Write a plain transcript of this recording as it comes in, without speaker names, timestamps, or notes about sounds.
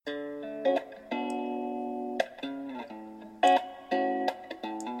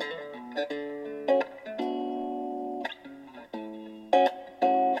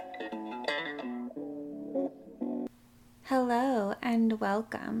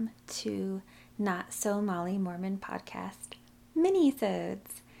welcome to Not So Molly Mormon Podcast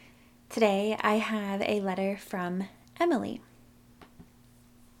mini-sodes. Today I have a letter from Emily.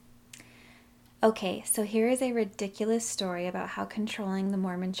 Okay, so here is a ridiculous story about how controlling the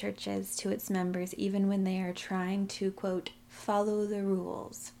Mormon Church is to its members even when they are trying to, quote, follow the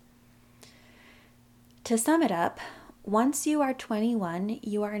rules. To sum it up, once you are 21,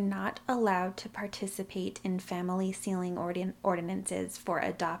 you are not allowed to participate in family sealing ordinances for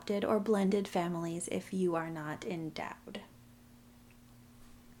adopted or blended families if you are not endowed.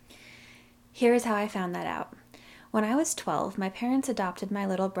 Here is how I found that out. When I was 12, my parents adopted my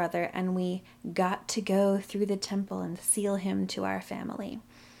little brother and we got to go through the temple and seal him to our family.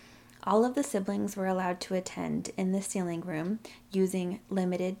 All of the siblings were allowed to attend in the sealing room using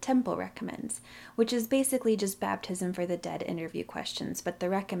limited temple recommends, which is basically just baptism for the dead interview questions, but the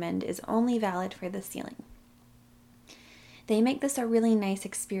recommend is only valid for the sealing. They make this a really nice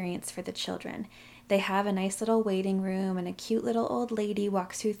experience for the children. They have a nice little waiting room and a cute little old lady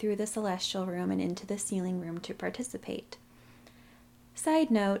walks you through the celestial room and into the sealing room to participate.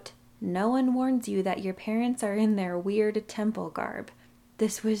 Side note, no one warns you that your parents are in their weird temple garb.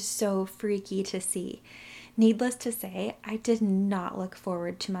 This was so freaky to see. Needless to say, I did not look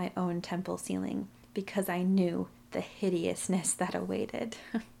forward to my own temple sealing because I knew the hideousness that awaited.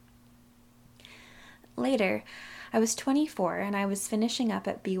 Later, I was 24 and I was finishing up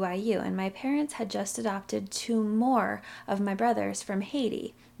at BYU, and my parents had just adopted 2 more of my brothers from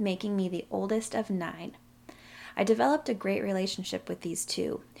Haiti, making me the oldest of 9. I developed a great relationship with these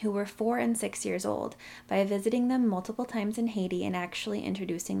 2, who were 4 and 6 years old, by visiting them multiple times in Haiti and actually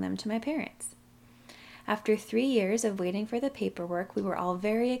introducing them to my parents. After 3 years of waiting for the paperwork, we were all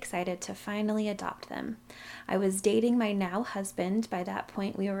very excited to finally adopt them. I was dating my now husband. By that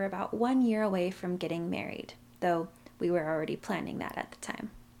point, we were about 1 year away from getting married, though we were already planning that at the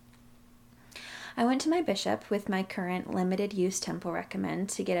time. I went to my bishop with my current limited use temple recommend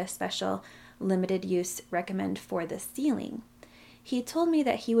to get a special limited use recommend for the sealing. He told me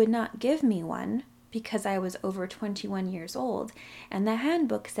that he would not give me one because I was over 21 years old, and the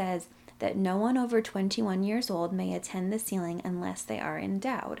handbook says that no one over 21 years old may attend the sealing unless they are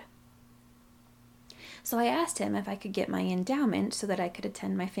endowed. So I asked him if I could get my endowment so that I could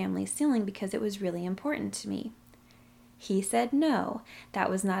attend my family's sealing because it was really important to me. He said no, that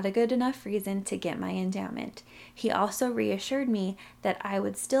was not a good enough reason to get my endowment. He also reassured me that I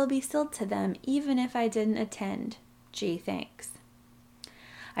would still be sealed to them even if I didn't attend. Gee, thanks.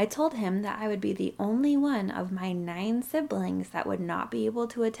 I told him that I would be the only one of my 9 siblings that would not be able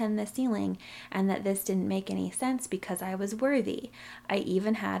to attend the sealing, and that this didn't make any sense because I was worthy. I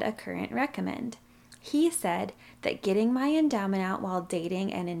even had a current recommend. He said that getting my endowment out while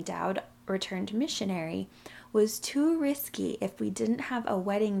dating an endowed returned missionary was too risky if we didn't have a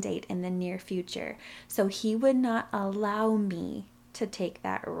wedding date in the near future, so he would not allow me to take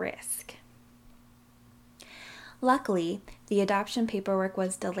that risk. Luckily, the adoption paperwork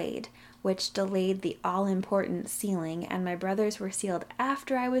was delayed, which delayed the all-important sealing, and my brothers were sealed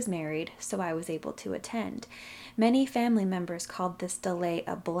after I was married, so I was able to attend. Many family members called this delay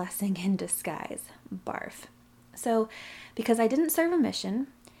a blessing in disguise. Barf. So, because I didn't serve a mission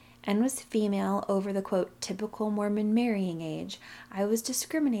and was female over the, quote, typical Mormon marrying age, I was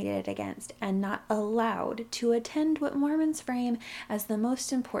discriminated against and not allowed to attend what Mormons frame as the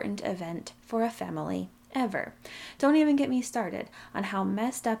most important event for a family ever. Don't even get me started on how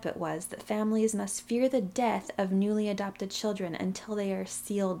messed up it was that families must fear the death of newly adopted children until they are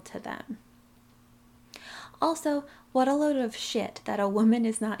sealed to them. Also, what a load of shit that a woman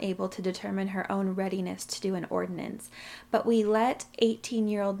is not able to determine her own readiness to do an ordinance, but we let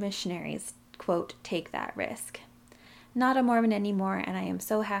 18-year-old missionaries, quote, take that risk. Not a Mormon anymore, and I am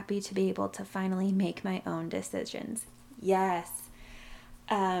so happy to be able to finally make my own decisions. Yes.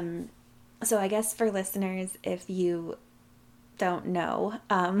 So I guess for listeners, if you don't know,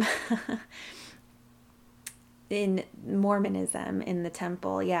 in Mormonism, in the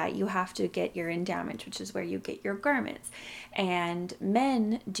temple, you have to get your endowment, which is where you get your garments. And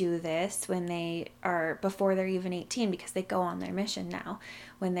men do this when before they're even 18, because they go on their mission now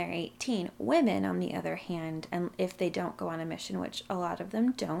when they're 18. Women, on the other hand, and if they don't go on a mission, which a lot of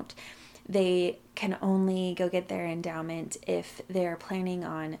them don't, they can only go get their endowment if they're planning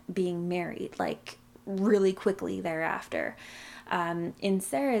on being married, like really quickly thereafter. In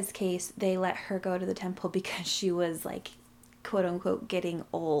Sarah's case, they let her go to the temple because she was like, quote unquote, getting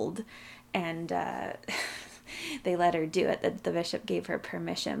old, and they let her do it. The bishop gave her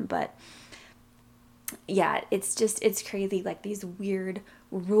permission, but yeah, it's crazy, like these weird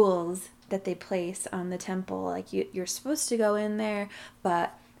rules that they place on the temple. Like you're supposed to go in there,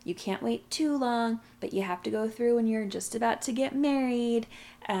 but you can't wait too long, but you have to go through when you're just about to get married.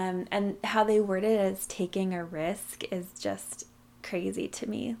 And how they word it as taking a risk is just crazy to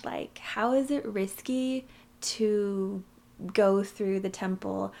me. Like, how is it risky to go through the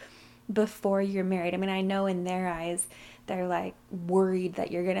temple before you're married? I mean, I know in their eyes, they're like worried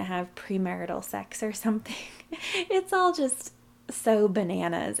that you're going to have premarital sex or something. It's all just so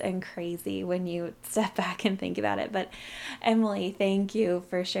bananas and crazy when you step back and think about it. But Emily, thank you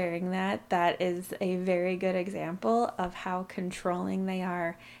for sharing that. That is a very good example of how controlling they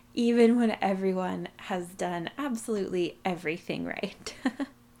are, even when everyone has done absolutely everything right.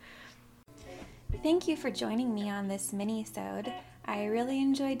 Thank you for joining me on this mini-sode. I really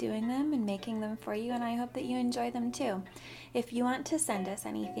enjoy doing them and making them for you, and I hope that you enjoy them too. If you want to send us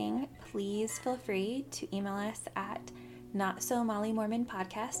anything, please feel free to email us at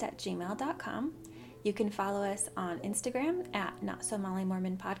notsomolymormonpodcast@gmail.com. You can follow us on Instagram at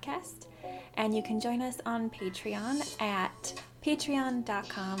notsomolymormonpodcast, and you can join us on Patreon at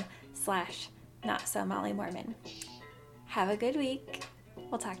patreon.com/notsomolymormon. Have a good week.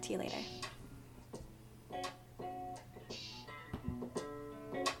 We'll talk to you later.